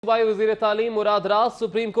सूबाई वजीर तालीम मुराद रास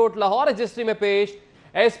सुप्रीम कोर्ट लाहौर रजिस्ट्री में पेश।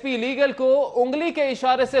 एसपी लीगल को उंगली के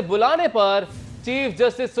इशारे से बुलाने पर चीफ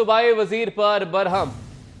जस्टिस सूबाई वजीर पर बरहम।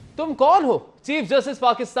 तुम कौन हो? चीफ जस्टिस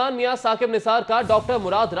पाकिस्तान मियां साकिब निसार का डॉक्टर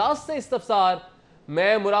मुराद रास से इस्तफसार।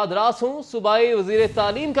 मैं मुराद रास हूं, सूबाई वजीर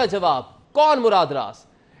तालीम का जवाब। कौन मुराद रास?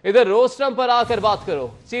 इधर रोस्टरम पर आकर बात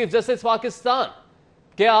करो। चीफ जस्टिस पाकिस्तान,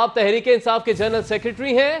 क्या आप तहरीक इंसाफ के जनरल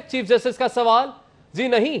सेक्रेटरी हैं? चीफ जस्टिस का सवाल। जी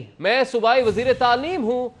नहीं, मैं सूबाई वजीर तालीम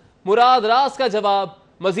हूं। मुराद रास का जवाब।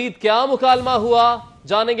 मजीद क्या मुकालमा हुआ,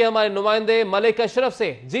 जानेंगे हमारे नुमाइंदे मलिक अशरफ से।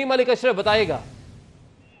 जी मलिक अशरफ, बताइएगा।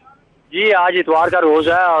 जी, आज इतवार का रोज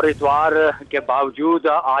है और इतवार के बावजूद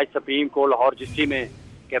आज सुप्रीम कोर्ट लाहौर रजिस्ट्री में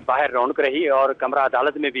के बाहर रौनक रही और कमरा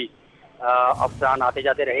अदालत में भी अफसरान आते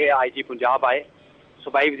जाते रहे। IG पंजाब आए,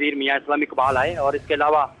 सूबाई वजीर मियां इकबाल आए और इसके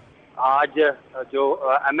अलावा आज जो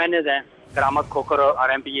MNAs हैं करामत खोकर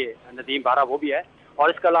और MPA नदीम बारा वो भी है और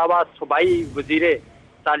इसके अलावा सूबाई वजीर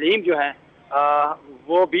तालीम जो हैं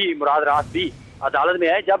वो भी मुराद रास भी अदालत में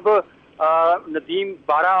है। जब नदीम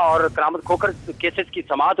बारा और करामत खोकर केसेस की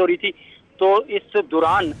समाअत हो रही थी तो इस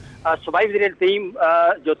दौरान सूबाई वजीर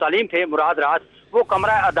जो तालीम थे मुराद रास वो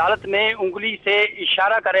कमरा अदालत में उंगली से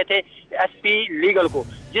इशारा कर रहे थे SP लीगल को,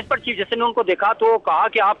 जिस पर चीफ जस्टिस ने उनको देखा तो कहा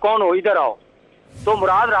कि आप कौन हो, इधर आओ। तो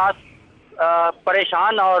मुराद रास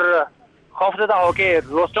परेशान और खौफजदा होके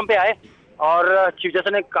रोस्टम पे आए और चीफ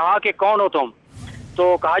जस्टिस ने कहा कि कौन हो तुम? तो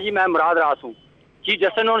कहा जी मैं मुराद रास हूँ। चीफ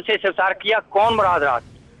जस्टिस ने उनसे इस्तफसार किया कौन मुराद रास?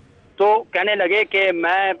 तो कहने लगे कि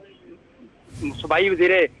मैं सूबाई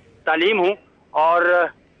वजीर तालीम हूँ और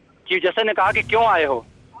चीफ जस्टिस ने कहा कि क्यों आए हो?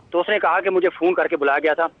 तो उसने कहा कि मुझे फ़ोन करके बुलाया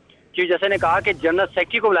गया था। चीफ जस्टिस ने कहा कि जनरल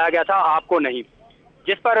सेक्रेटरी को बुलाया गया था, आपको नहीं।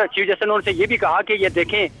 जिस पर चीफ जस्टिस ने उनसे ये भी कहा कि ये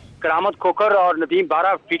देखें करामत खोकर और नदीम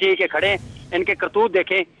बारा PTI के खड़े, इनके करतूत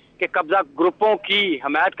देखें कि कब्जा ग्रुपों की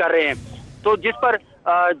हमायत कर रहे हैं। तो जिस पर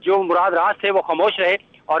जो मुराद रास थे वो खामोश रहे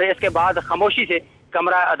और इसके बाद खामोशी से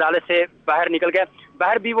कमरा अदालत से बाहर निकल गए।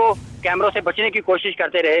 बाहर भी वो कैमरों से बचने की कोशिश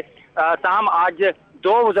करते रहे। ताहम आज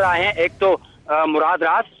दो वज़रा हैं, एक तो मुराद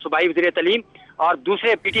रास सूबाई वज़ीर तालीम और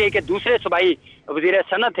दूसरे PTI के दूसरे सूबाई वज़ीर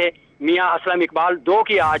सनत थे मियां इकबाल। दो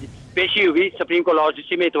की आज पेशी हुई सुप्रीम कोर्ट लॉ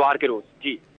रजिस्ट्री में इतवार के रोज। जी।